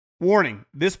Warning,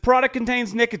 this product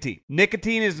contains nicotine.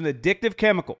 Nicotine is an addictive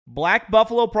chemical. Black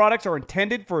Buffalo products are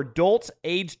intended for adults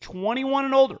aged 21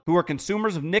 and older who are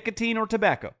consumers of nicotine or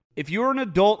tobacco. If you're an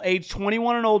adult aged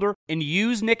 21 and older and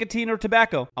use nicotine or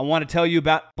tobacco, I want to tell you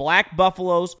about Black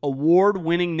Buffalo's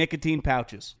award-winning nicotine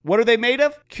pouches. What are they made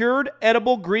of? Cured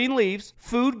edible green leaves,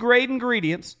 food-grade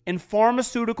ingredients, and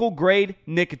pharmaceutical-grade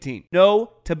nicotine.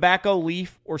 No tobacco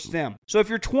leaf or stem. So if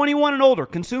you're 21 and older,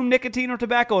 consume nicotine or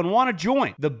tobacco, and want to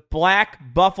join the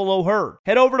Black Buffalo herd,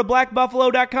 head over to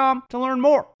blackbuffalo.com to learn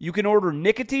more. You can order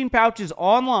nicotine pouches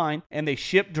online, and they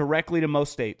ship directly to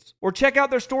most states. Or check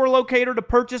out their store locator to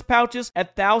purchase pouches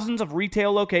at thousands of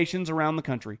retail locations around the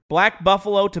country. Black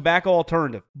Buffalo Tobacco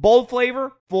Alternative. Bold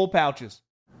flavor, full pouches.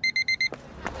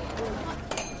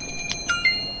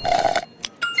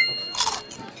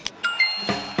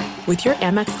 With your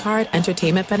Amex card,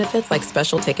 entertainment benefits like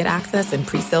special ticket access and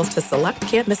pre-sales to select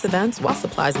can't-miss events while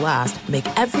supplies last make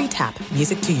every tap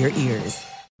music to your ears.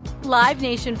 Live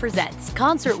Nation presents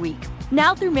Concert Week.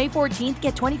 Now through May 14th,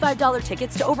 get $25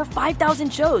 tickets to over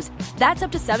 5,000 shows. That's up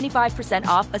to 75%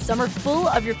 off a summer full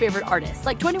of your favorite artists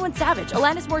like 21 Savage,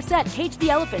 Alanis Morissette, Cage the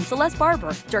Elephant, Celeste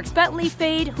Barber, Dierks Bentley,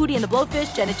 Fade, Hootie and the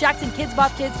Blowfish, Janet Jackson, Kids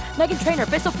Bop Kids, Meghan Trainor,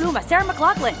 Peso Pluma, Sarah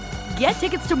McLachlan. Get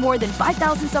tickets to more than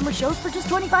 5,000 summer shows for just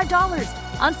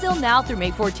 $25. On sale now through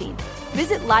May 14th.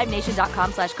 Visit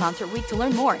LiveNation.com/Concert Week to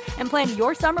learn more and plan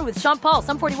your summer with Sean Paul,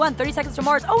 Sum 41, 30 Seconds to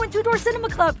Mars, and Two Door Cinema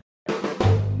Club.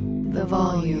 The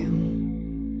volume.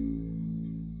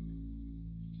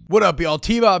 What up, y'all?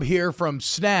 T-Bob here from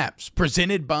Snaps,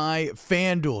 presented by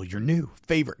FanDuel, your new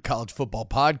favorite college football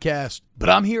podcast. But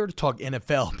I'm here to talk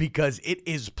NFL because it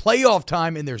is playoff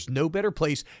time, and there's no better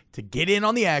place to get in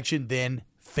on the action than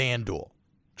FanDuel.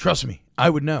 Trust me, I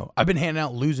would know. I've been handing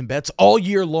out losing bets all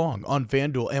year long on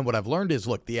FanDuel, and what I've learned is,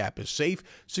 look, the app is safe,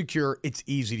 secure, it's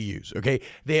easy to use, okay?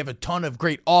 They have a ton of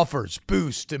great offers,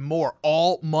 boosts, and more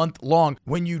all month long.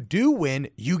 When you do win,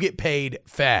 you get paid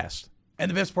fast. And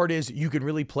the best part is you can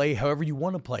really play however you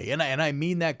want to play. And I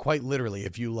mean that quite literally.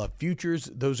 If you love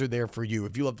futures, those are there for you.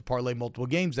 If you love to parlay multiple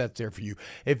games, that's there for you.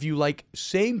 If you like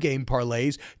same game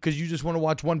parlays because you just want to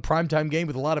watch one primetime game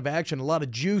with a lot of action, a lot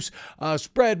of juice,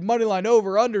 spread, money line,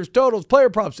 over, unders, totals, player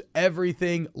props,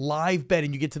 everything live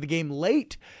betting. You get to the game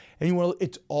late and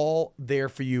it's all there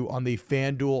for you on the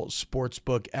FanDuel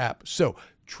Sportsbook app. So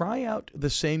try out the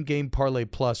Same Game Parlay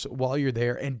Plus while you're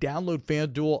there and download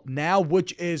FanDuel now,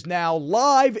 which is now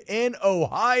live in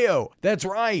Ohio. That's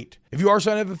right. If you are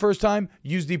signing up for the first time,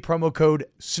 use the promo code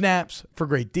SNAPS for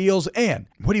great deals. And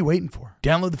what are you waiting for?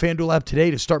 Download the FanDuel app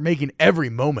today to start making every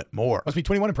moment more. Must be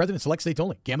 21 and present in select states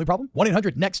only. Gambling problem?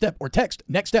 1-800-NEXT-STEP or text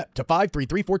NEXT-STEP to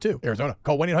 53342. Arizona,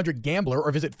 call 1-800-GAMBLER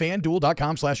or visit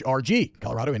FanDuel.com/RG.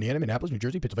 Colorado, Indiana, Minneapolis, New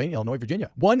Jersey, Pennsylvania, Illinois,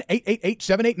 Virginia.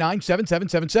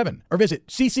 1-888-789-7777 or visit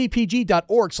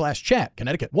ccpg.org/chat.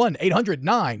 Connecticut,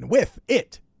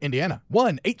 1-800-9-WITH-IT. Indiana,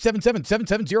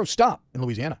 1-877-770-STOP. In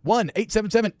Louisiana,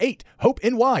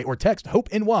 1-877-8-HOPE-NY or text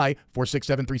HOPE-NY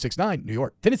 467-369. New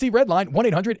York. Tennessee Redline,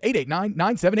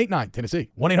 1-800-889-9789. Tennessee,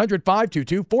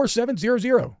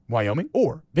 1-800-522-4700. Wyoming,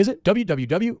 or visit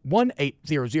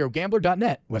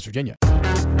www.1800gambler.net. West Virginia.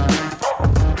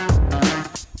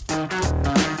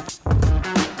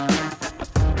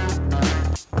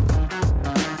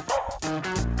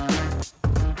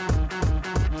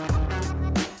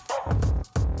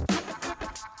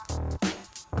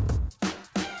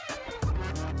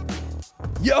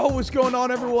 Yo, what's going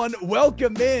on, everyone?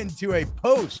 Welcome in to a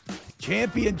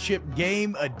post-championship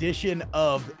game edition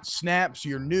of Snaps,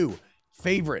 your new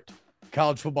favorite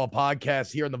college football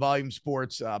podcast here on the Volume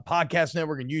Sports Podcast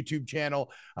Network and YouTube channel.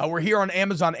 We're here on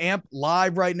Amazon Amp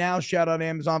live right now. Shout out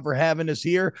Amazon for having us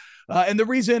here. And the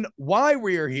reason why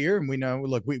we are here, and we know,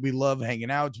 look, we love hanging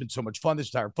out. It's been so much fun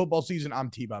this entire football season. I'm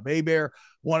T-Bob Hebert,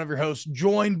 one of your hosts,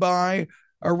 joined by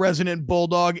our resident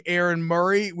Bulldog, Aaron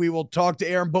Murray. We will talk to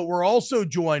Aaron, but we're also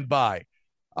joined by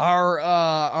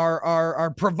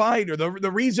our provider,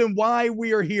 the reason why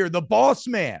we are here, the boss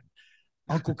man,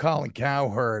 Uncle Colin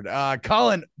Cowherd.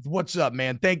 Colin, what's up,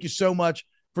 man? Thank you so much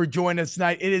for joining us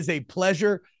tonight. It is a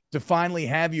pleasure to finally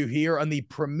have you here on the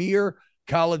premier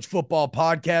college football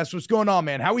podcast. What's going on,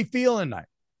 man? How we feeling tonight?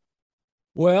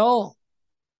 Well,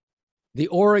 the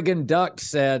Oregon Ducks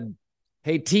said,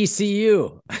 hey,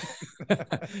 TCU,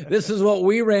 this is what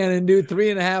we ran into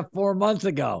 3.5, 4 months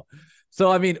ago.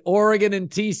 So, I mean, Oregon and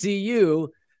TCU,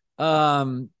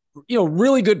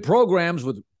 really good programs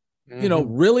with,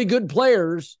 really good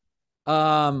players,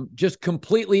 just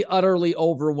completely, utterly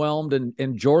overwhelmed.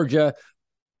 And Georgia,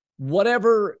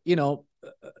 whatever,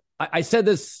 I said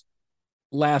this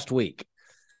last week,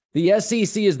 the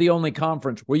SEC is the only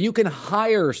conference where you can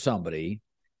hire somebody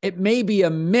it may be a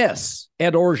miss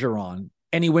at Orgeron,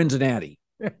 and he wins an Natty.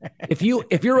 If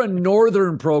you're a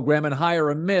Northern program and hire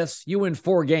a miss, you win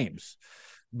 4 games.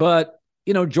 But,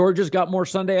 Georgia's got more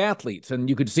Sunday athletes, and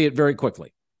you could see it very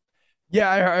quickly. Yeah,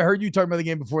 I heard you talking about the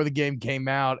game before the game came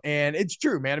out, and it's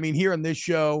true, man. I mean, here on this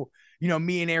show,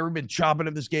 me and Aaron have been chopping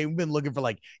up this game. We've been looking for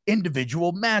like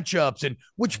individual matchups and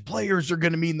which players are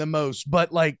going to mean the most.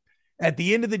 But like at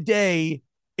the end of the day,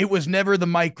 it was never the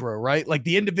micro, right? Like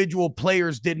the individual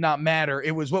players did not matter.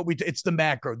 It was it's the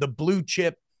macro, the blue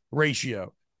chip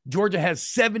ratio. Georgia has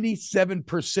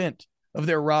 77% of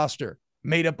their roster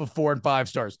made up of 4 and 5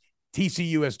 stars.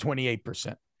 TCU has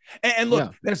 28%. And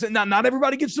look, that's not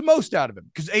everybody gets the most out of him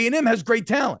because A&M has great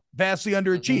talent, vastly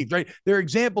underachieved, right? There are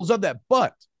examples of that.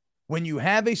 But when you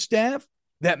have a staff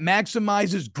that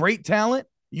maximizes great talent,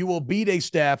 you will beat a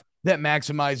staff that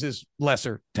maximizes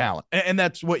lesser talent. And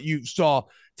that's what you saw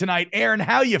tonight. Aaron,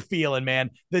 how you feeling, man?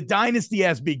 The dynasty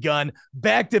has begun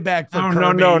back-to-back for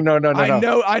Kirby. No.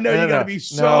 I know you got to be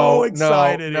so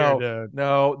excited here, dude.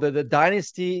 No, the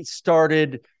dynasty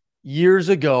started years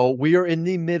ago. We are in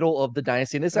the middle of the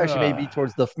dynasty, and this actually may be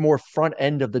towards the more front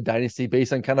end of the dynasty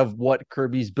based on kind of what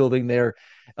Kirby's building there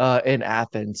in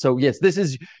Athens. So yes,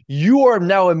 you are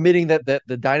now admitting that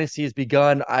the dynasty has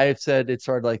begun. I've said it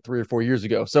started like 3 or 4 years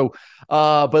ago. So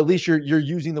but at least you're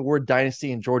using the word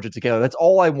dynasty and Georgia together. That's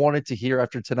all I wanted to hear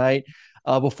after tonight.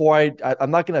 Before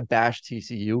I'm not going to bash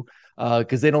TCU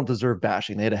because they don't deserve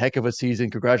bashing. They had a heck of a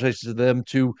season. Congratulations to them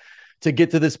to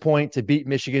get to this point, to beat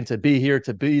Michigan, to be here,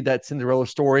 to be that Cinderella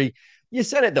story. You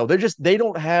said it though. They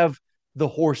don't have the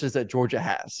horses that Georgia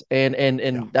has.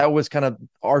 And that was kind of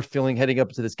our feeling heading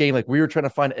up to this game. Like we were trying to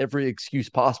find every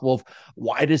excuse possible of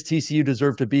why does TCU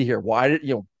deserve to be here? What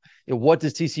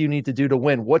does TCU need to do to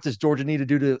win? What does Georgia need to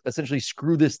do to essentially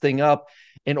screw this thing up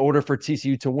in order for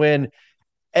TCU to win?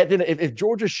 And then if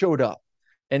Georgia showed up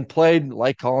and played,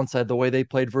 like Colin said, the way they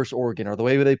played versus Oregon or the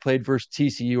way they played versus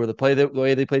TCU or the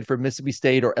way they played for Mississippi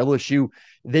State or LSU,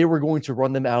 they were going to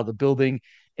run them out of the building,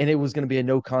 and it was going to be a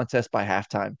no contest by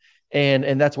halftime.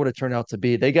 And that's what it turned out to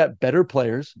be. They got better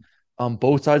players on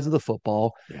both sides of the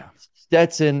football. Yeah.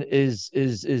 Stetson is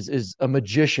a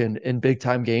magician in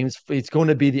big-time games. It's going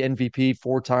to be the MVP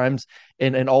 4 times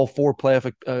in all 4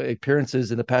 playoff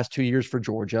appearances in the past 2 years for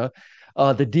Georgia.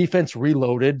 The defense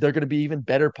reloaded. They're going to be even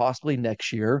better possibly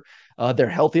next year. They're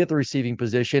healthy at the receiving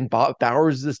position.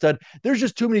 Bowers is a stud. There's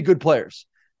just too many good players.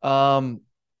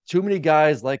 Too many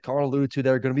guys, like Colin alluded to,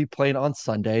 that are going to be playing on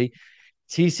Sunday.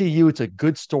 TCU, it's a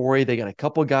good story. They got a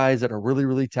couple of guys that are really,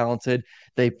 really talented.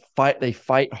 They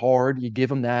fight hard. You give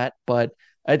them that. But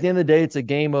at the end of the day, it's a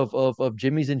game of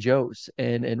Jimmys and Joes.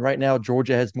 And right now,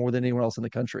 Georgia has more than anyone else in the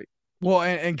country. Well,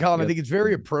 and Colin, I think it's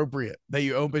very appropriate that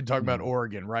you open talking about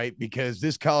Oregon, right? Because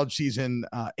this college season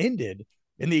ended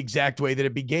in the exact way that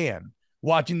it began.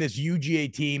 Watching this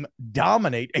UGA team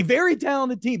dominate, a very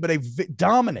talented team, but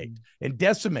dominate and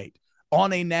decimate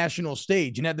on a national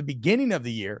stage. And at the beginning of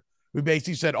the year, we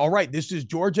basically said, all right, this is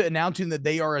Georgia announcing that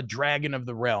they are a dragon of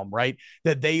the realm, right?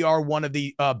 That they are one of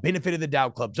the benefit of the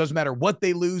doubt clubs. Doesn't matter what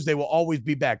they lose, they will always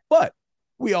be back. But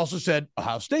we also said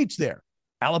Ohio State's there.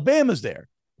 Alabama's there.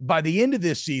 By the end of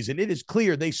this season, it is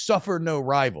clear they suffer no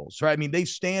rivals, right? I mean, they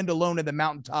stand alone at the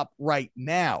mountaintop right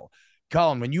now.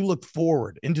 Colin, when you look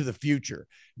forward into the future,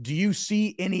 do you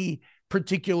see any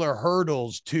particular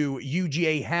hurdles to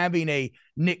UGA having a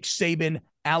Nick Saban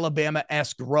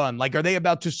Alabama-esque run? Like, are they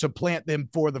about to supplant them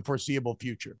for the foreseeable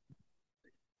future?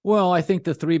 Well, I think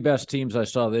the 3 best teams I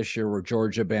saw this year were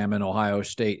Georgia, Bama, and Ohio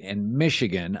State and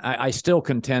Michigan. I still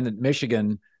contend that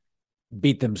Michigan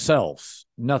beat themselves.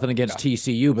 Nothing against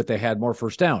TCU, but they had more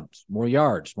first downs, more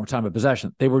yards, more time of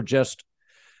possession. They were just,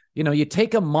 you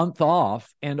take a month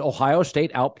off and Ohio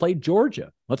State outplayed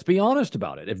Georgia. Let's be honest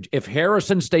about it. If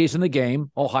Harrison stays in the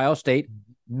game, Ohio State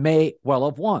may well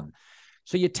have won.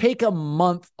 So you take a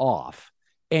month off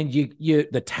and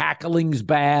the tackling's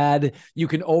bad. You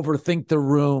can overthink the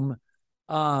room.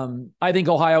 I think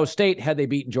Ohio State, had they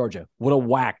beaten Georgia, would have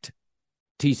whacked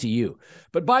TCU.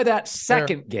 But by that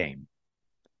second game,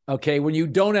 okay, when you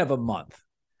don't have a month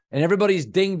and everybody's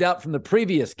dinged up from the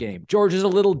previous game, Georgia's a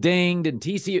little dinged and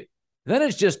TCU, then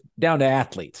it's just down to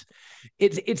athletes.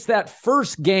 It's that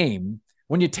first game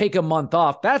when you take a month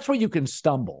off, that's where you can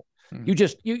stumble. You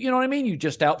just, you know what I mean? You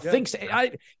just outthink.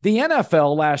 The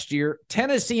NFL last year,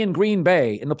 Tennessee and Green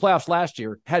Bay in the playoffs last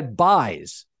year had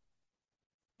buys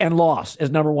and lost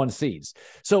as number 1 seeds.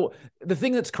 So the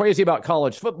thing that's crazy about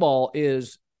college football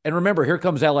is, and remember, here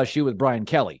comes LSU with Brian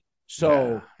Kelly.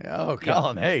 So,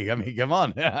 Colin, hey, I mean, come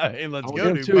on. Hey, let's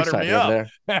go, dude. Butter me up.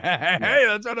 Hey,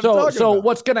 that's what I'm talking about. So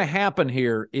what's going to happen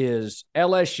here is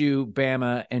LSU,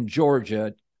 Bama, and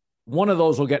Georgia one of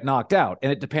those will get knocked out.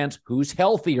 And it depends who's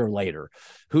healthier later,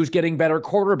 who's getting better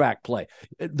quarterback play.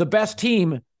 The best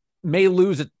team may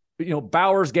lose it.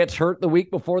 Bowers gets hurt the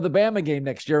week before the Bama game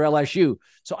next year, LSU.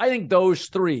 So I think those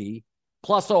three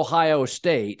plus Ohio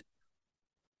State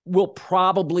will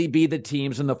probably be the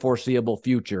teams in the foreseeable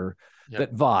future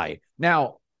that vie.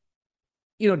 Now,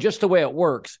 just the way it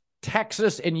works,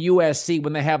 Texas and USC,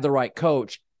 when they have the right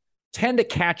coach, tend to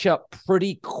catch up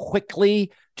pretty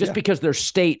quickly just because their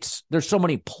states, there's so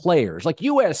many players. Like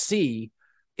USC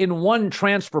in one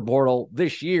transfer portal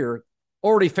this year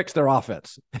already fixed their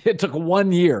offense. It took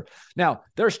 1 year. Now,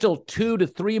 they're still 2 to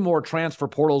 3 more transfer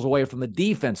portals away from the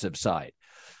defensive side.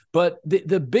 But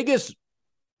the biggest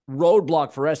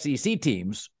roadblock for SEC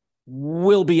teams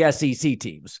will be SEC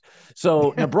teams.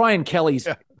 So now Brian Kelly's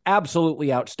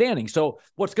absolutely outstanding. So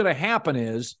what's going to happen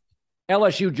is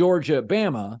LSU, Georgia,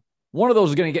 Bama, one of those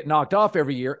is going to get knocked off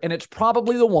every year, and it's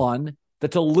probably the one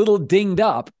that's a little dinged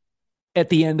up at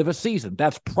the end of a season.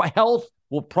 Health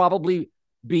will probably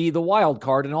be the wild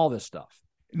card in all this stuff.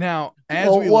 Now, I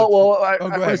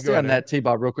want to stay on that,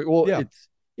 T-Bob, real quick. Well, it's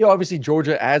obviously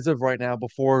Georgia as of right now,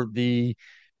 before the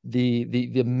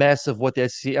mess of what the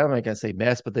SEC, I'm not gonna say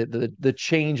mess, but the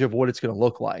change of what it's going to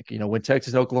look like. When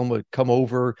Texas and Oklahoma come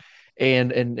over,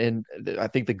 and I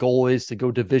think the goal is to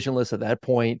go divisionless at that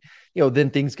point. Then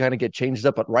things kind of get changed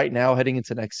up. But right now, heading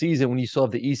into next season, when you still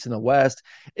have the East and the West,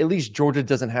 at least Georgia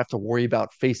doesn't have to worry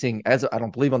about facing, as I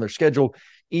don't believe on their schedule,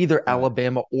 either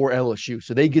Alabama or LSU.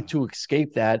 So they get to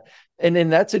escape that. And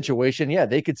in that situation,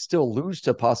 they could still lose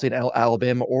to possibly an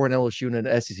Alabama or an LSU in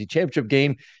an SEC championship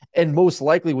game. And most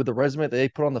likely, with the resume that they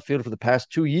put on the field for the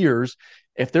past 2 years,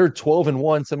 if they're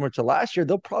 12-1, similar to last year,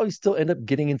 they'll probably still end up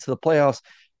getting into the playoffs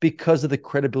because of the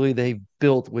credibility they've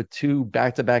built with 2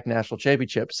 back-to-back national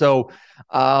championships. So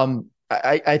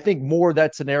I think more of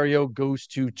that scenario goes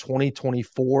to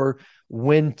 2024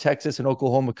 when Texas and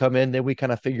Oklahoma come in. Then we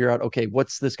kind of figure out, okay,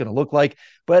 what's this going to look like?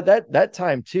 But at that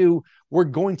time, too, we're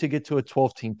going to get to a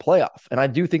 12-team playoff. And I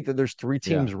do think that there's 3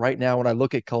 teams right now when I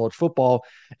look at college football,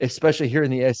 especially here in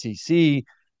the SEC,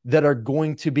 that are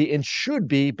going to be and should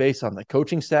be, based on the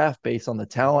coaching staff, based on the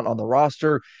talent on the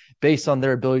roster, based on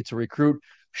their ability to recruit,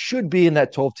 should be in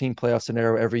that 12-team playoff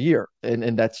scenario every year.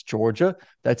 And that's Georgia,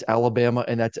 that's Alabama,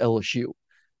 and that's LSU.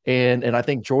 And I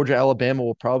think Georgia, Alabama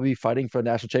will probably be fighting for a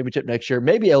national championship next year.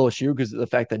 Maybe LSU because of the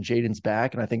fact that Jaden's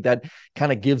back. And I think that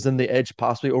kind of gives them the edge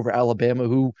possibly over Alabama,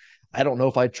 who I don't know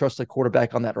if I trust a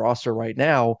quarterback on that roster right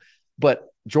now. But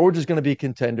Georgia's going to be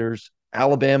contenders.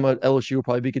 Alabama, LSU will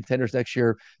probably be contenders next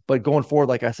year. But going forward,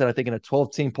 like I said, I think in a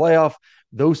 12-team playoff,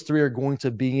 those 3 are going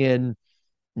to be in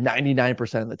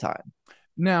 99% of the time.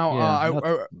 Now,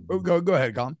 go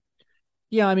ahead, Colin.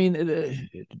 Yeah, I mean,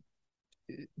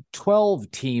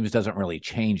 12 teams doesn't really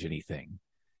change anything.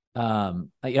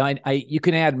 You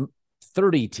can add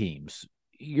 30 teams.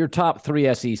 Your top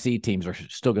 3 SEC teams are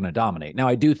still going to dominate. Now,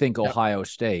 I do think Ohio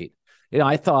State.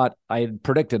 I thought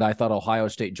Ohio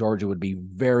State, Georgia would be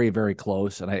very, very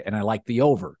close, and I like the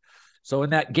over. So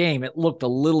in that game, it looked a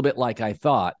little bit like I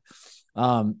thought.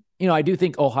 I do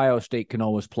think Ohio State can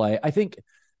always play. I think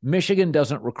Michigan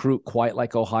doesn't recruit quite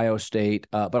like Ohio State,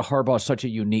 but Harbaugh is such a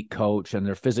unique coach, and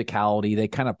their physicality, they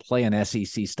kind of play an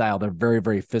SEC style. They're very,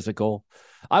 very physical.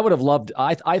 I would have loved,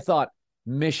 I thought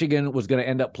Michigan was going to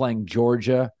end up playing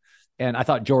Georgia, and I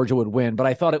thought Georgia would win, but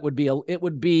I thought it would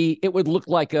look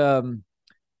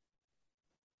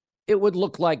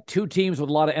like 2 teams with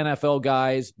a lot of NFL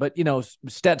guys, but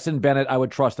Stetson Bennett, I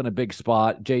would trust in a big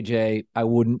spot. JJ, I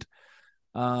wouldn't.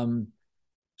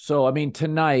 So, I mean,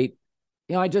 tonight,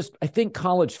 I think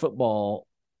college football,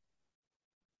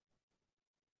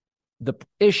 the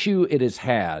issue it has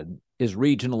had is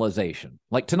regionalization.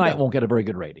 Like tonight won't get a very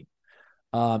good rating.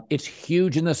 It's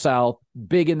huge in the South,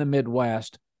 big in the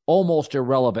Midwest, almost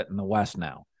irrelevant in the West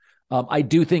now. I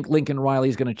do think Lincoln Riley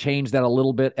is going to change that a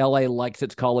little bit. LA likes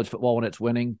its college football when it's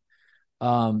winning.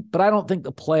 But I don't think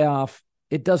the playoff,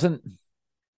 it doesn't.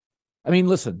 I mean,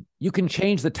 listen, you can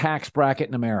change the tax bracket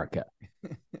in America.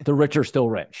 The rich are still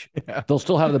rich. Yeah. They'll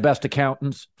still have the best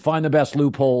accountants, find the best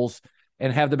loopholes,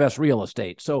 and have the best real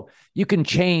estate. So you can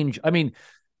change. I mean,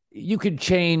 you could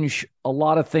change a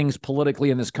lot of things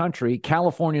politically in this country.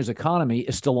 California's economy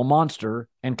is still a monster,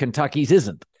 and Kentucky's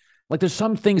isn't. Like, there's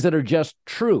some things that are just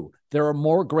true. There are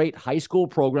more great high school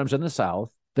programs in the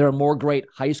South. There are more great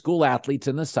high school athletes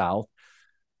in the South.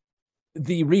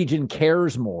 The region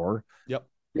cares more. Yep.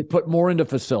 They put more into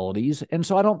facilities. And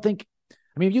so I don't think,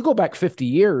 if you go back 50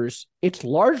 years, it's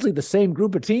largely the same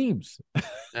group of teams.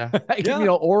 Yeah.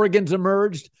 Oregon's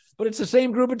emerged, but it's the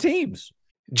same group of teams.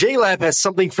 JLab has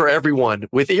something for everyone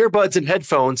with earbuds and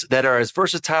headphones that are as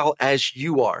versatile as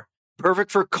you are.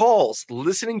 Perfect for calls,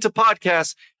 listening to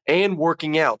podcasts, and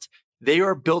working out. They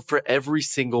are built for every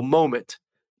single moment.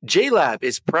 JLab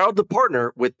is proud to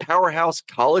partner with Powerhouse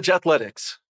College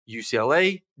Athletics.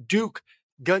 UCLA, Duke,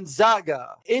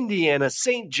 Gonzaga, Indiana,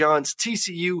 St. John's,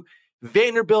 TCU,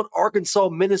 Vanderbilt, Arkansas,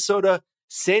 Minnesota,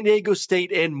 San Diego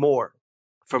State, and more.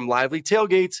 From lively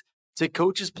tailgates to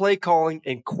coaches play calling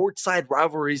and courtside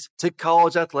rivalries to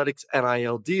college athletics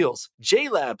NIL deals,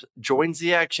 JLab joins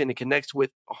the action and connects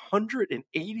with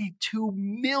 182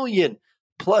 million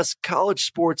plus college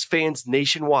sports fans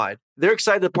nationwide. They're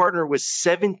excited to partner with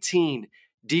 17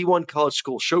 D1 college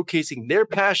schools, showcasing their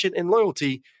passion and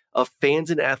loyalty of fans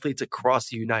and athletes across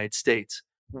the United States.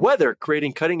 Whether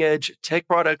creating cutting-edge tech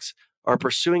products or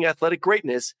pursuing athletic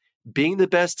greatness, being the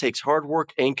best takes hard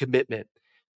work and commitment.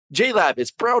 JLab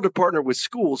is proud to partner with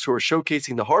schools who are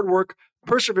showcasing the hard work,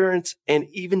 perseverance, and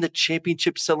even the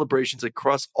championship celebrations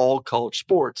across all college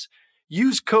sports.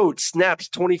 Use code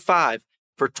SNAPS25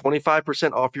 for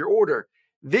 25% off your order.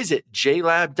 Visit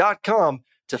JLab.com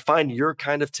to find your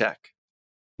kind of tech.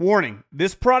 Warning,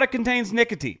 this product contains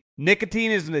nicotine.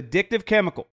 Nicotine is an addictive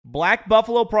chemical. Black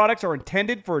Buffalo products are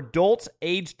intended for adults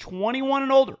aged 21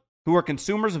 and older who are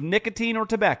consumers of nicotine or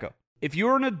tobacco. If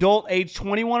you're an adult aged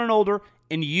 21 and older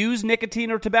and use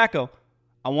nicotine or tobacco,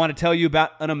 I want to tell you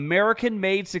about an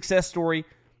American-made success story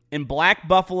in Black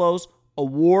Buffalo's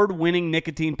award-winning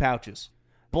nicotine pouches.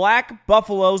 Black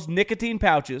Buffalo's nicotine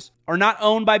pouches are not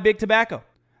owned by Big Tobacco.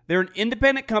 They're an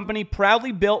independent company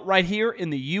proudly built right here in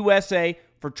the USA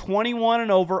for 21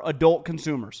 and over adult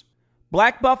consumers.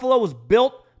 Black Buffalo was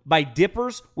built by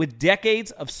dippers with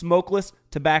decades of smokeless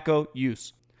tobacco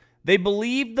use. They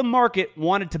believed the market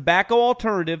wanted tobacco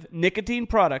alternative nicotine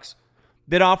products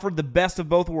that offered the best of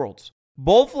both worlds.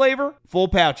 Bold flavor, full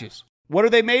pouches. What are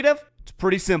they made of? It's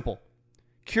pretty simple.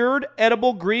 Cured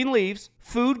edible green leaves,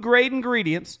 food-grade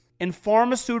ingredients, and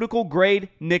pharmaceutical-grade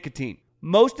nicotine.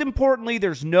 Most importantly,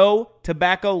 there's no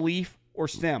tobacco leaf or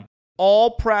stem.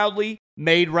 All proudly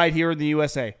made right here in the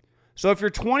USA. So if you're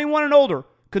 21 and older,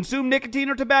 consume nicotine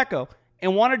or tobacco,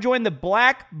 and want to join the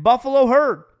Black Buffalo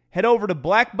herd, head over to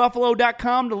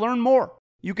blackbuffalo.com to learn more.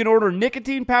 You can order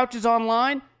nicotine pouches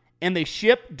online, and they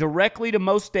ship directly to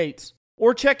most states.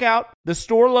 Or check out the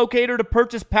store locator to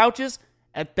purchase pouches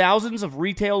at thousands of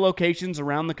retail locations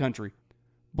around the country.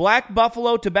 Black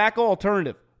Buffalo Tobacco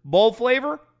Alternative. Bold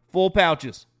flavor, full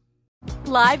pouches.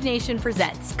 Live Nation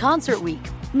presents Concert Week.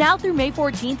 Now through May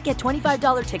 14th, get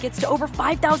 $25 tickets to over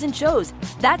 5,000 shows.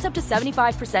 That's up to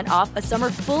 75% off a summer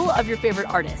full of your favorite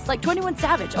artists like 21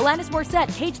 Savage, Alanis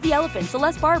Morissette, Cage the Elephant,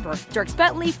 Celeste Barber, Dierks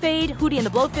Bentley, Fade, Hootie and the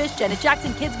Blowfish, Janet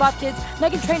Jackson, Kids Bop Kids,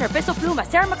 Meghan Trainor, Bissell Pluma,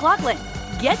 Sarah McLachlan.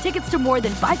 Get tickets to more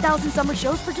than 5,000 summer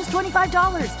shows for just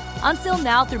 $25. Until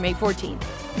now through May 14th.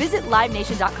 Visit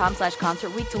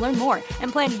LiveNation.com/Concert Week to learn more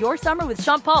and plan your summer with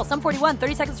Sean Paul, Sum 41,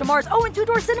 30 Seconds to Mars, and Two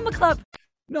Door Cinema Club.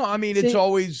 No, I mean, it's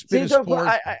always been a sport.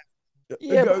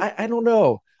 I don't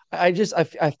know.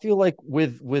 I feel like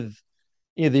with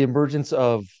the emergence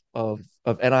of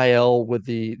NIL, with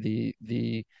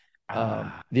the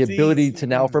ability to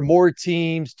now for more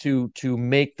teams to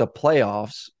make the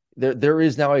playoffs, there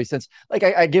is now a sense, like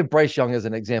I give Bryce Young as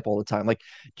an example all the time. Like,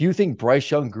 do you think Bryce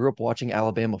Young grew up watching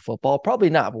Alabama football? Probably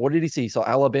not. But what did he see? So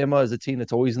Alabama is a team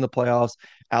that's always in the playoffs.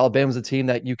 Alabama's a team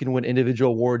that you can win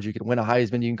individual awards. You can win a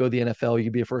Heisman. You can go to the NFL. You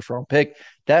can be a first round pick.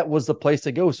 That was the place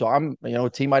to go. So I'm, a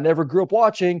team I never grew up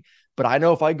watching, but I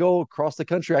know if I go across the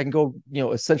country, I can go,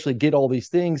 essentially get all these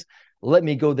things. Let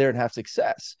me go there and have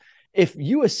success. If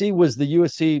USC was the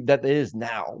USC that it is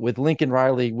now, with Lincoln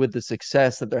Riley, with the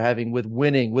success that they're having, with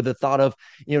winning, with the thought of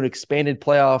an expanded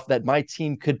playoff that my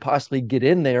team could possibly get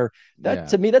in there,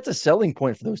 to me, that's a selling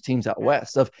point for those teams out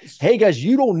west. Of, hey guys,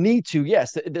 you don't need to.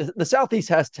 Yes, the Southeast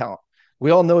has talent.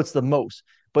 We all know it's the most,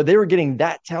 but they were getting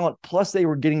that talent, plus they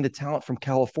were getting the talent from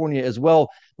California as well,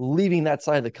 leaving that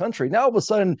side of the country. Now all of a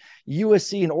sudden,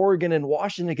 USC and Oregon and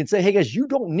Washington can say, hey guys, you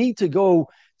don't need to go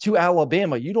to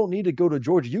Alabama. You don't need to go to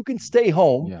Georgia. You can stay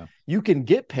home. Yeah. You can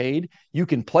get paid. You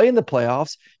can play in the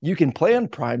playoffs. You can play on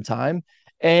prime time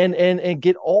and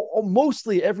get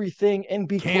mostly everything and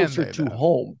be closer to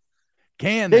home.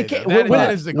 Can they?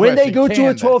 That is the question. When they go to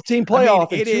a 12-team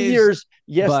playoff in 2 years,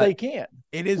 yes, they can.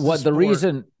 It is what the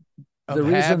reason. The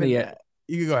reason you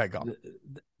can go ahead, Colin.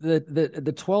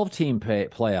 The 12-team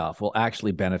playoff will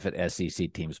actually benefit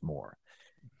SEC teams more.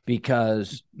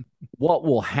 Because what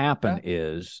will happen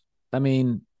is,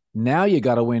 now you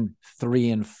got to win 3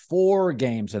 and 4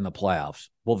 games in the playoffs.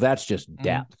 Well, that's just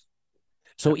depth.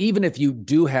 So even if you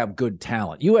do have good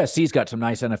talent, USC's got some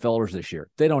nice NFLers this year.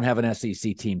 They don't have an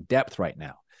SEC team depth right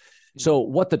now. So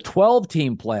what the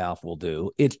 12-team playoff will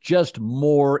do, it's just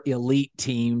more elite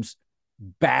teams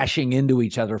bashing into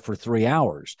each other for 3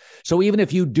 hours. So even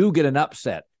if you do get an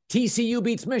upset, TCU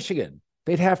beats Michigan,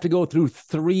 they'd have to go through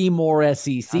 3 more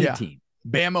SEC teams.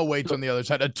 Bama waits on the other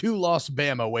side. A 2-loss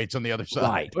Bama waits on the other side.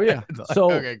 Right. Oh, yeah.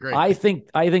 So okay, great. I think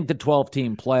the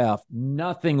 12-team playoff,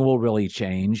 nothing will really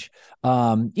change.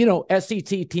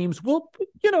 SEC teams will,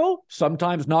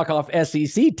 sometimes knock off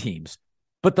SEC teams,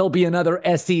 but there'll be another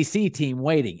SEC team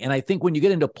waiting. And I think when you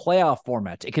get into playoff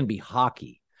formats, it can be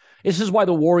hockey. This is why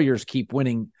the Warriors keep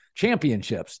winning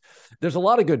championships. There's a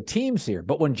lot of good teams here,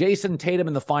 but when Jason Tatum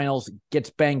in the finals gets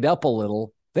banged up a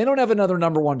little, they don't have another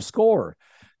number one scorer.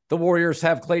 The Warriors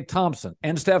have Klay Thompson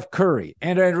and Steph Curry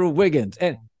and Andrew Wiggins,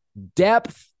 and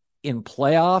depth in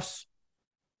playoffs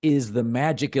is the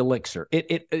magic elixir.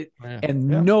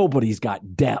 Nobody's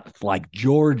got depth like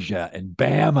Georgia and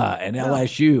Bama and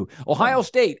LSU. Ohio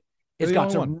State has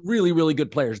got some really, really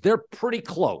good players. They're pretty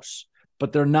close,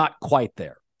 but they're not quite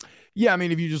there. Yeah, I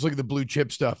mean, if you just look at the blue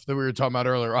chip stuff that we were talking about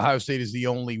earlier, Ohio State is the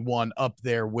only one up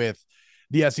there with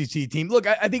the SEC team. Look,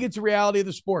 I think it's a reality of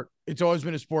the sport. It's always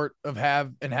been a sport of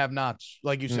have and have nots,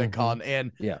 like you said, Colin.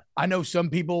 And I know some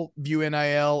people view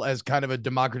NIL as kind of a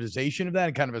democratization of that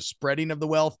and kind of a spreading of the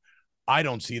wealth. I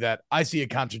don't see that. I see a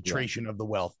concentration of the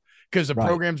wealth because the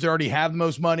programs that already have the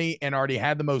most money and already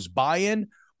had the most buy-in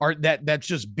are that's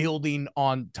just building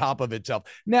on top of itself.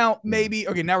 Now, maybe,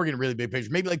 now we're getting really big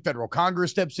picture. Maybe like federal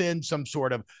Congress steps in, some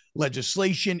sort of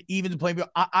legislation, even to play.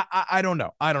 I don't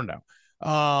know.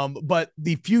 But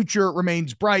the future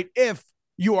remains bright if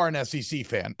you are an SEC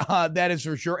fan. That is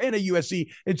for sure. And a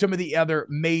USC and some of the other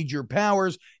major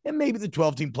powers. And maybe the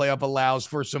 12-team playoff allows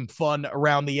for some fun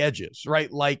around the edges,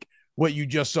 right? Like what you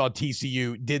just saw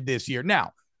TCU did this year.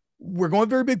 Now, we're going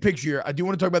very big picture here. I do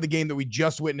want to talk about the game that we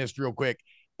just witnessed real quick.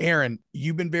 Aaron,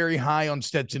 you've been very high on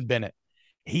Stetson Bennett.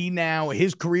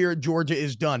 His career at Georgia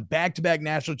is done. Back-to-back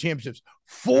national championships,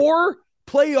 4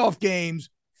 playoff games,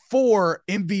 4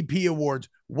 MVP awards.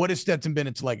 What is Stetson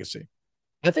Bennett's legacy?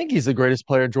 I think he's the greatest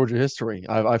player in Georgia history.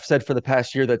 I've said for the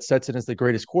past year that Stetson is the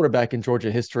greatest quarterback in Georgia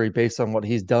history based on what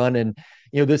he's done. And,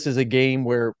 this is a game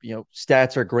where,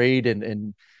 stats are great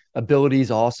and ability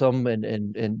is awesome.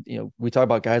 And we talk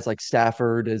about guys like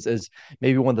Stafford as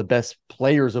maybe one of the best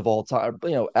players of all time,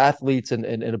 athletes and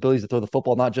abilities to throw the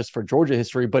football, not just for Georgia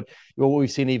history, but what we've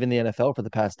seen even in the NFL for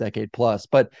the past decade plus.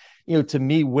 But, to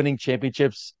me, winning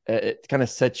championships, it kind of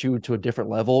sets you to a different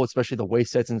level, especially the way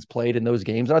Stetson's played in those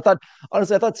games. And I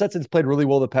thought Stetson's played really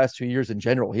well the past 2 years in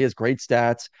general. He has great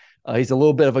stats. He's a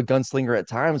little bit of a gunslinger at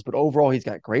times, but overall he's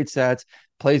got great stats,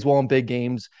 plays well in big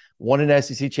games, won an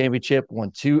SEC championship,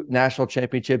 won 2 national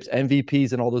championships,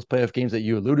 MVPs in all those playoff games that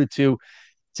you alluded to.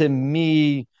 To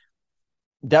me,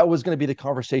 that was going to be the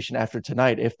conversation after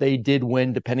tonight. If they did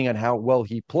win, depending on how well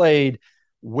he played,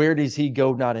 where does he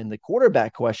go? Not in the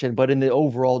quarterback question, but in the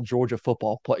overall Georgia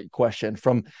football play question,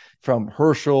 from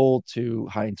Herschel to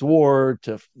Hines Ward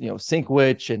to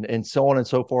Sinkwich and so on and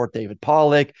so forth. David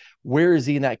Pollock, where is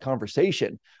he in that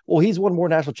conversation? Well, he's won more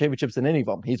national championships than any of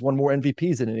them. He's won more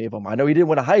MVPs than any of them. I know he didn't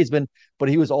win a Heisman, but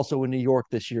he was also in New York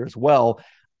this year as well.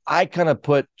 I kind of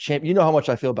put how much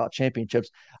I feel about championships.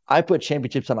 I put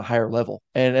championships on a higher level.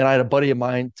 And I had a buddy of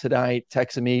mine tonight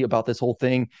texting me about this whole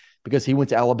thing because he went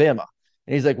to Alabama.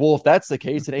 And he's like, well, if that's the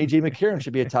case, then A.J. McCarron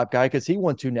should be a top guy because he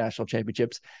won 2 national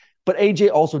championships. But A.J.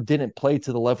 also didn't play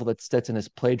to the level that Stetson has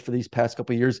played for these past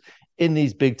couple of years in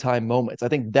these big-time moments. I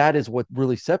think that is what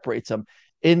really separates him.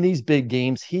 In these big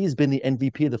games, he's been the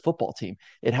MVP of the football team.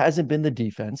 It hasn't been the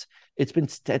defense. It's been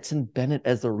Stetson Bennett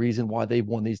as the reason why they've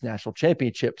won these national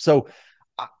championships. So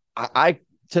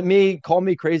to me, call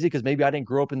me crazy because maybe I didn't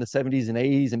grow up in the 70s and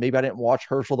 80s, and maybe I didn't watch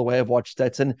Herschel the way I've watched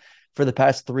Stetson for the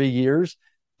past 3 years.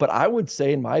 But I would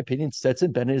say, in my opinion,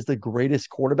 Stetson Bennett is the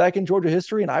greatest quarterback in Georgia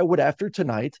history. And I would, after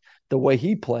tonight, the way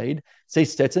he played, say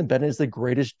Stetson Bennett is the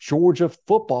greatest Georgia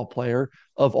football player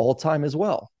of all time as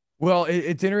well. Well,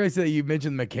 it's interesting that you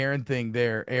mentioned the McCarron thing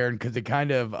there, Aaron, because it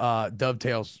kind of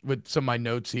dovetails with some of my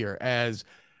notes here. As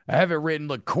I have it written,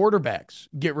 look, quarterbacks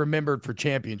get remembered for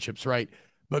championships, right?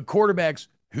 But quarterbacks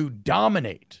who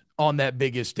dominate on that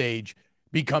biggest stage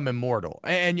become immortal.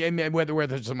 And whether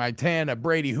it's a Montana,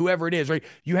 Brady, whoever it is, right?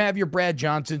 You have your Brad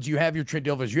Johnsons, you have your Trent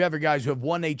Dilfers, you have your guys who have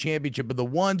won a championship, but the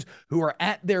ones who are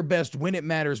at their best when it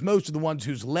matters most are the ones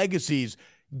whose legacies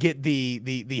get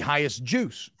the highest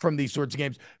juice from these sorts of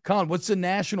games. Colin, what's the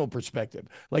national perspective?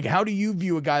 Like, how do you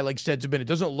view a guy like Stetson Bennett?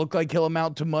 It doesn't look like he'll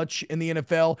amount to much in the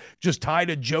NFL, just tied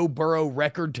a Joe Burrow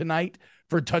record tonight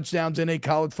for touchdowns in a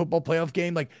college football playoff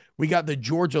game. Like, we got the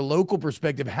Georgia local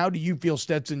perspective. How do you feel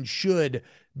Stetson should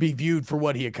be viewed for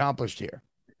what he accomplished here?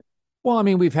 Well, I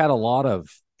mean, we've had a lot of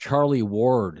Charlie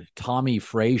Ward, Tommy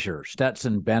Frazier,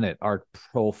 Stetson Bennett are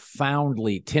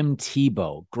profoundly, Tim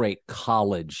Tebow, great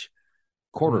college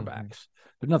quarterbacks.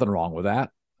 There's nothing wrong with that.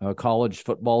 College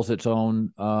football's its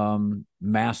own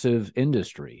massive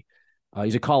industry.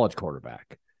 He's a college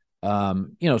quarterback.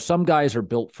 Some guys are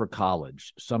built for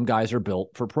college. Some guys are built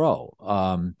for pro.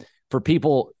 For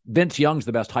people, Vince Young's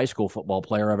the best high school football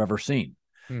player I've ever seen.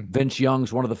 Vince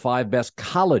Young's one of the 5 best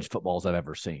college footballs I've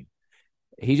ever seen.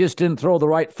 He just didn't throw the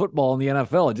right football in the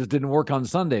NFL. It just didn't work on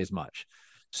Sundays much.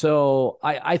 So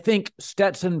I think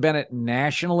Stetson Bennett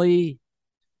nationally,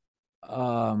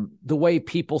 the way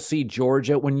people see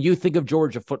Georgia, when you think of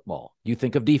Georgia football, you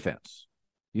think of defense.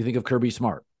 You think of Kirby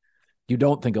Smart. You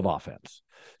don't think of offense.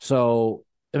 So,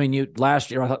 last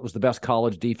year I thought was the best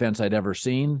college defense I'd ever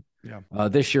seen. Yeah.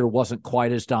 This year wasn't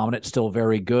quite as dominant, still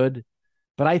very good.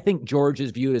 But I think Georgia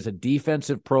is viewed as a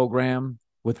defensive program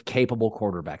with capable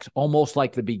quarterbacks, almost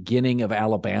like the beginning of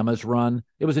Alabama's run.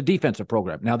 It was a defensive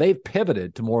program. Now they've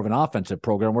pivoted to more of an offensive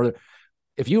program where,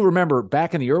 if you remember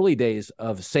back in the early days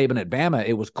of Saban at Bama,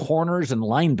 it was corners and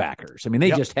linebackers. They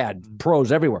just had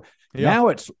pros everywhere. Yep. Now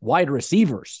it's wide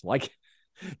receivers. Like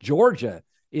Georgia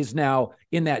is now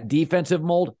in that defensive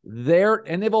mold there,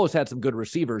 and they've always had some good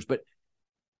receivers, but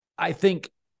I think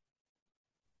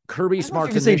Kirby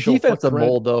Smart's initial defensive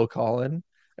mold, though, Colin.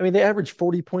 They averaged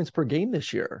 40 points per game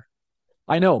this year.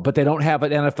 I know, but they don't have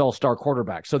an NFL star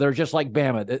quarterback, so they're just like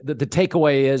Bama. The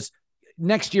takeaway is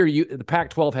next year, the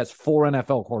Pac-12 has 4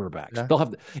 NFL quarterbacks. Yeah. They'll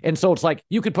have, and so it's like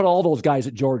you could put all those guys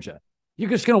at Georgia. You're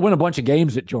just going to win a bunch of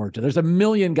games at Georgia. There's a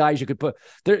million guys you could put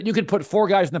there. You could put 4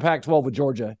 guys in the Pac-12 with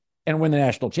Georgia and win the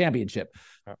national championship.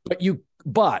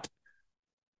 But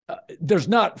there's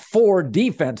not 4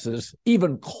 defenses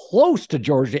even close to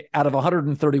Georgia out of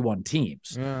 131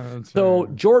 teams. Yeah, so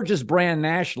fair. Georgia's brand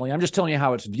nationally, I'm just telling you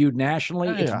how it's viewed nationally.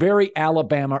 Yeah. It's very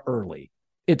Alabama early.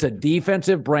 It's a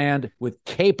defensive brand with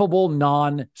capable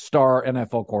non-star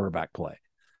NFL quarterback play.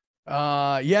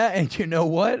 And you know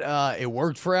what? It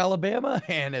worked for Alabama,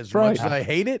 and as much as I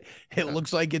hate it, it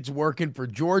looks like it's working for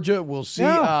Georgia. We'll see.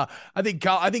 Yeah. I think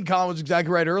Colin was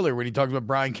exactly right earlier when he talked about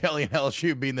Brian Kelly and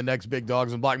LSU being the next big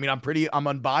dogs in black. I'm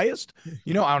unbiased.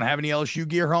 I don't have any LSU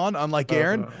gear on, unlike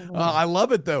Aaron. I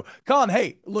love it though. Colin,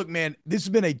 hey, look, man, this has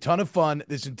been a ton of fun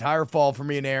this entire fall for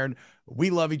me and Aaron. We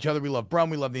love each other. We love Brum.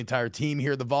 We love the entire team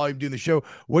here at the Volume doing the show.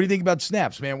 What do you think about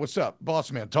Snaps, man? What's up?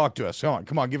 Boss man, talk to us.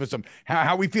 Come on, give us some.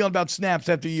 How are we feeling about Snaps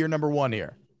after year number 1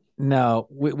 here? No,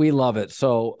 we love it.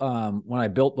 So when I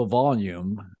built the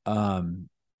Volume,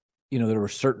 there were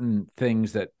certain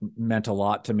things that meant a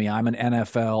lot to me. I'm an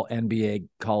NFL, NBA,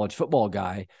 college football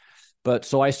guy. But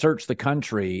so I searched the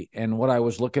country, and what I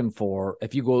was looking for,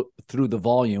 if you go through the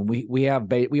Volume,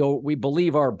 we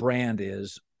believe our brand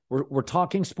is, we're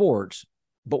talking sports,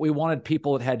 but we wanted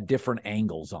people that had different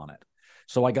angles on it.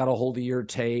 So I got a hold of your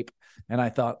tape, and I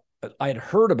thought I had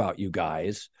heard about you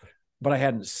guys, but I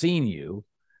hadn't seen you.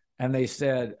 And they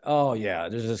said, oh, yeah,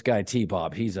 there's this guy,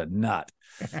 T-Bob. He's a nut.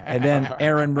 And then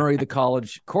Aaron Murray, the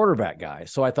college quarterback guy.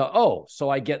 So I thought, so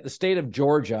I get the state of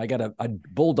Georgia. I got a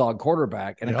Bulldog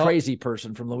quarterback and a crazy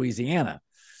person from Louisiana.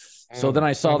 So then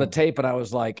I saw the tape, and I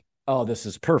was like, oh, this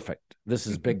is perfect. This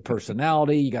is big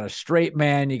personality. You got a straight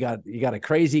man. You got a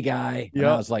crazy guy. And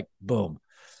I was like, boom.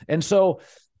 And so,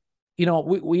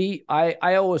 I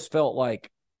always felt like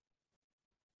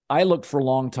I looked for a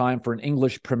long time for an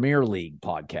English Premier League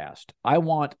podcast. I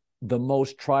want the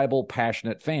most tribal,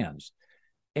 passionate fans.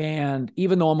 And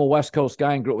even though I'm a West Coast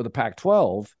guy and grew up with the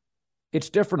Pac-12, it's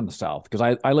different in the South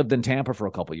because I lived in Tampa for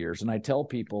a couple of years, and I tell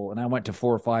people, and I went to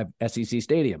 4 or 5 SEC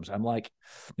stadiums. I'm like,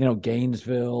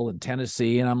 Gainesville and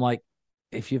Tennessee. And I'm like,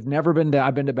 if you've never been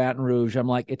I've been to Baton Rouge. I'm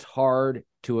like, it's hard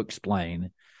to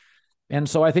explain. And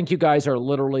so I think you guys are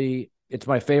it's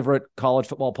my favorite college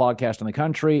football podcast in the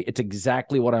country. It's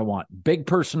exactly what I want. Big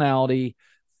personality,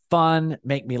 fun,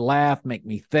 make me laugh, make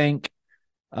me think.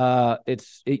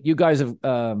 You guys have,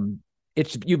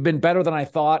 you've been better than I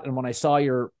thought. And when I saw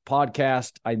your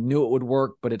podcast, I knew it would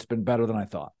work, but it's been better than I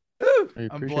thought.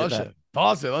 I'm blushing.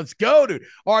 Pause it. Let's go, dude.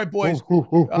 All right, boys.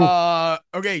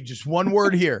 Okay, just one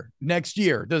word here. Next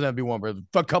year. Doesn't have to be one word.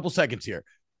 A couple seconds here.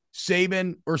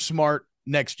 Saban or Smart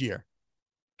next year?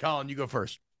 Colin, you go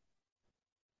first.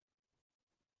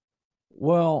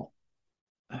 Well,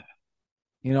 I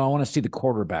want to see the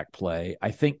quarterback play.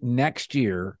 I think next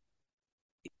year,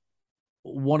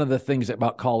 one of the things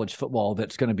about college football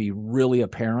that's going to be really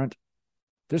apparent,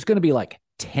 there's going to be like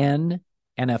 10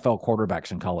 NFL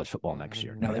quarterbacks in college football next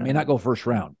year. Now, they may not go first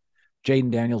round.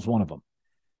 Jaden Daniels, one of them.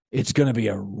 It's going to be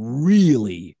a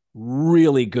really,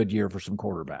 really good year for some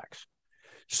quarterbacks.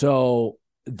 So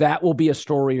that will be a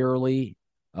story early.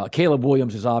 Caleb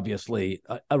Williams is obviously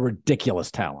a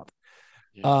ridiculous talent.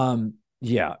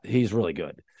 Yeah, he's really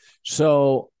good.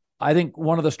 So I think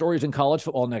one of the stories in college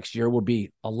football next year will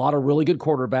be a lot of really good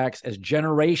quarterbacks, as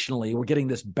generationally we're getting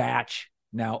this batch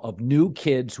now of new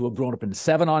kids who have grown up in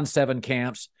 7-on-7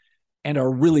 camps and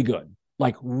are really good,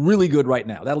 like really good right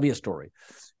now. That'll be a story.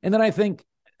 And then I think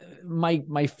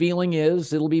my feeling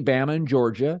is it'll be Bama and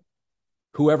Georgia.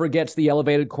 Whoever gets the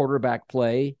elevated quarterback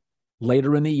play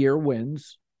later in the year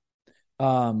wins.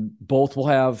 Both will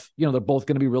have, they're both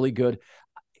going to be really good.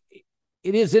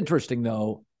 It is interesting,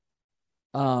 though.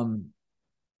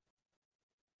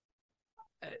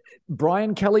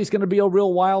 Brian Kelly's going to be a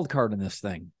real wild card in this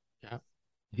thing. Yeah.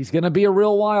 He's going to be a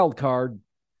real wild card.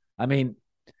 I mean,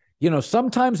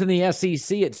 sometimes in the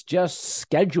SEC, it's just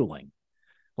scheduling.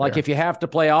 Like if you have to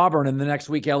play Auburn and the next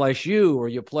week LSU, or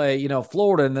you play,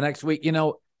 Florida and the next week,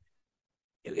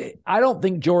 I don't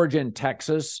think Georgia and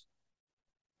Texas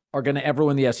are going to ever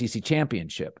win the SEC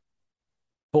championship.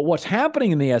 But what's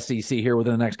happening in the SEC here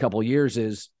within the next couple of years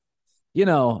is, you're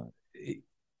going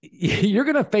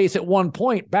to face at one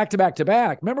point back to back to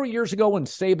back. Remember years ago when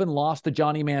Saban lost to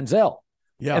Johnny Manziel?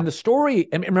 Yeah. And the story,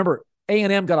 and remember,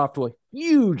 A&M got off to a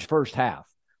huge first half.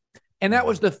 And that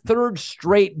was the third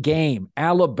straight game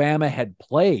Alabama had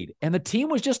played. And the team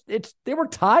was they were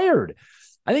tired.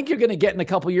 I think you're going to get in a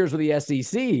couple of years with the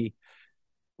SEC,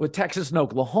 with Texas and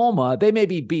Oklahoma. They may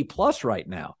be B+ right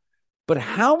now. But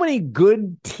how many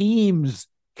good teams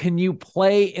can you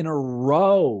play in a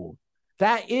row?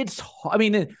 In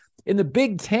the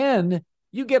Big Ten,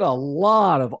 you get a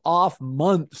lot of off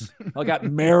months. I got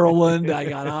Maryland, I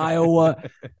got Iowa.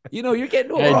 You're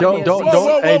getting don't tell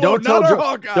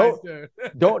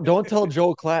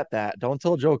Joel Klatt that. Don't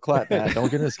tell Joel Klatt that.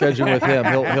 Don't get in a schedule with him.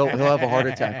 He'll have a heart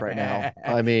attack right now.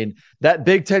 I mean, that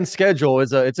Big Ten schedule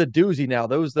it's a doozy now.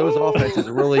 Those offenses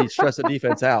really stress the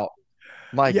defense out.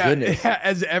 My goodness.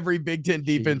 As every Big Ten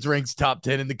defense ranks top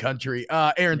 10 in the country.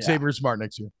 Aaron, Saber Smart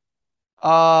next year.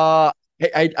 I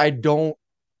don't.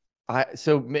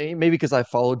 So maybe because I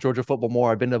follow Georgia football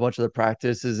more, I've been to a bunch of the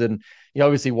practices, and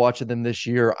obviously watching them this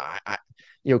year.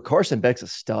 Carson Beck's a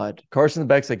stud. Carson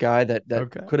Beck's a guy that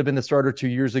could have been the starter 2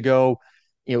 years ago.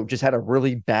 Just had a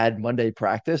really bad Monday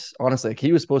practice. Honestly,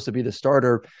 he was supposed to be the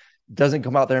starter. Doesn't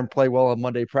come out there and play well on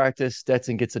Monday practice.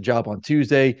 Stetson gets a job on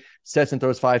Tuesday. Stetson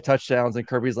throws 5 touchdowns, and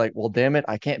Kirby's like, well, damn it,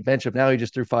 I can't bench him now. He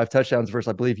just threw 5 touchdowns versus,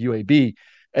 I believe, UAB,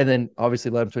 and then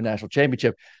obviously led him to a national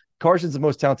championship. Carson's the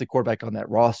most talented quarterback on that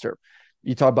roster.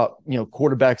 You talk about,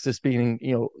 quarterbacks just being,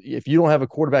 if you don't have a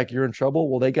quarterback, you're in trouble.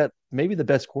 Well, they got maybe the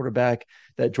best quarterback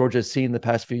that Georgia has seen the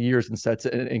past few years in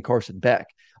Stetson and Carson Beck,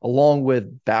 along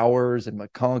with Bowers and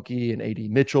McConkey and A.D.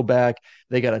 Mitchell back.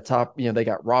 They got a top, they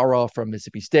got Rara from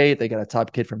Mississippi State. They got a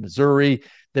top kid from Missouri.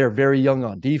 They're very young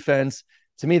on defense.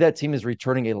 To me, that team is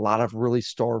returning a lot of really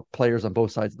star players on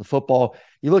both sides of the football.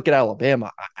 You look at Alabama,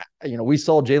 we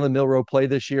saw Jalen Milroe play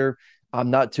this year. I'm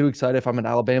not too excited if I'm an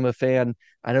Alabama fan.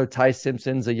 I know Ty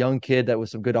Simpson's a young kid that was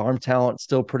some good arm talent,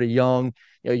 still pretty young.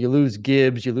 You lose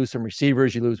Gibbs, you lose some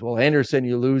receivers, you lose Will Anderson,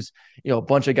 you lose, a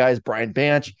bunch of guys, Brian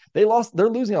Banch. They're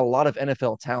losing a lot of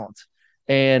NFL talent.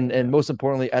 And most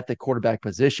importantly, at the quarterback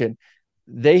position,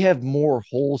 they have more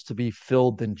holes to be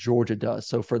filled than Georgia does.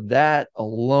 So for that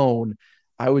alone,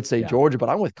 I would say Georgia, but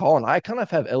I'm with Colin. I kind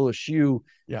of have LSU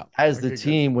as the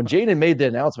team. When Jaden made the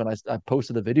announcement, I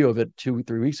posted a video of it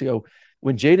 2-3 weeks ago.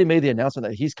 When Jaden made the announcement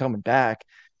that he's coming back,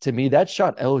 to me, that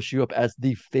shot LSU up as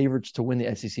the favorites to win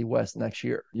the SEC West next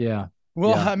year. Yeah.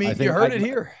 Well, I mean, you heard it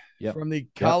here from the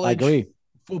college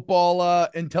football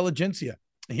intelligentsia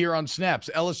here on Snaps.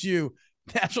 LSU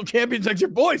national champions next year.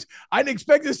 Boys, I didn't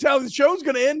expect this how the show's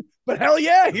going to end, but hell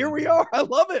yeah, here we are. I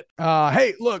love it.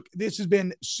 Hey, look, this has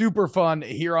been super fun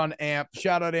here on AMP.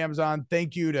 Shout out Amazon.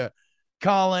 Thank you to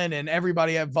Colin and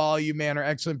everybody at Volume, man, our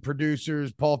excellent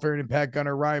producers, Paul Farrington, Pat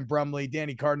Gunner, Ryan Brumley,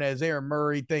 Danny Cardenas, Aaron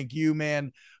Murray. Thank you,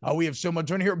 man. We have so much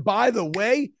fun here. By the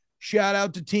way, shout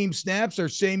out to Team Snaps, our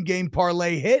same game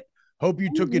parlay hit. Hope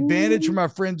you took advantage from our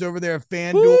friends over there at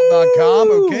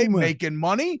FanDuel.com. Okay, making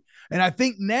money. And I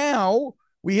think now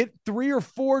we hit 3 or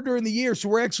 4 during the year. So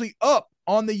we're actually up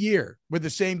on the year with the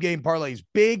same game parlays.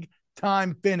 Big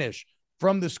time finish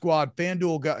from the squad.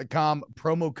 FanDuel.com,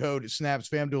 promo code SNAPS,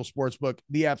 FanDuel Sportsbook,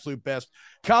 the absolute best.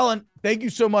 Colin, thank you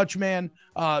so much, man.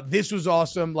 This was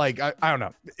awesome. Like, I don't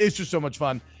know. It's just so much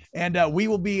fun. And we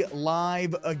will be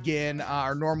live again,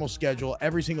 our normal schedule,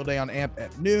 every single day on AMP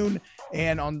at noon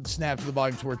and on Snaps of the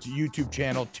Volume Sports YouTube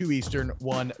channel, 2 Eastern,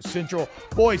 1 Central.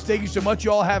 Boys, thank you so much.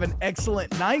 You all have an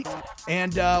excellent night,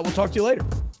 and we'll talk to you later.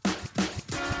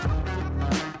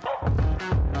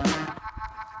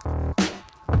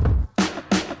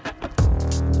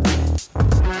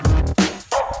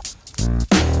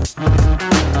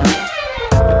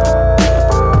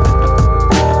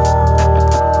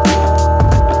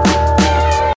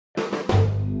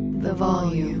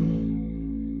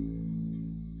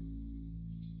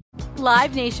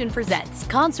 Live Nation presents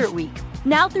Concert Week.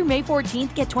 Now through May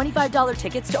 14th, get $25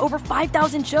 tickets to over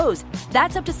 5,000 shows.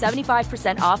 That's up to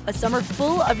 75% off a summer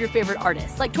full of your favorite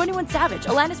artists like 21 Savage,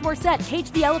 Alanis Morissette,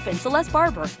 Cage the Elephant, Celeste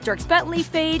Barber, Dierks Bentley,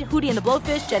 Fade, Hootie and the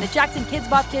Blowfish, Janet Jackson, Kids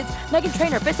Bop Kids, Meghan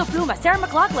Trainor, Peso Pluma, Sarah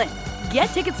McLachlan. Get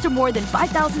tickets to more than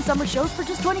 5,000 summer shows for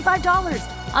just $25.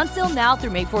 Until now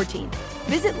through May 14th.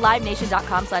 Visit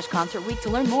LiveNation.com/Concert Week to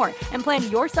learn more and plan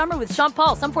your summer with Sean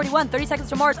Paul, Sum 41, 30 Seconds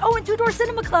to Mars, and Two Door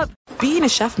Cinema Club. Being a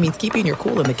chef means keeping your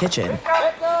cool in the kitchen.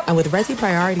 And with Resi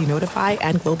Priority Notify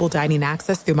and Global Dining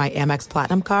Access through my Amex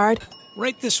Platinum card,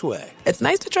 right this way. It's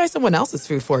nice to try someone else's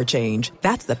food for a change.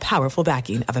 That's the powerful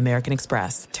backing of American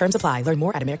Express. Terms apply. Learn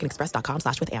more at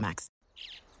americanexpress.com/withAmex.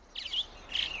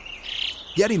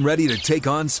 Getting ready to take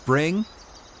on spring?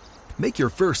 Make your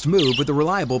first move with the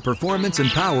reliable performance and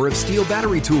power of Steel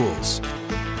battery tools.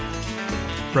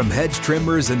 From hedge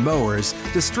trimmers and mowers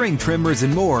to string trimmers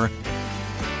and more,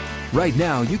 right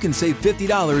now you can save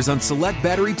 $50 on select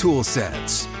battery tool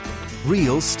sets.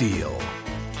 Real Steel.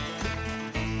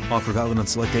 Offer valid on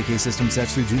select AK system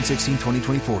sets through June 16,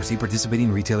 2024. See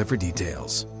participating retailer for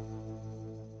details.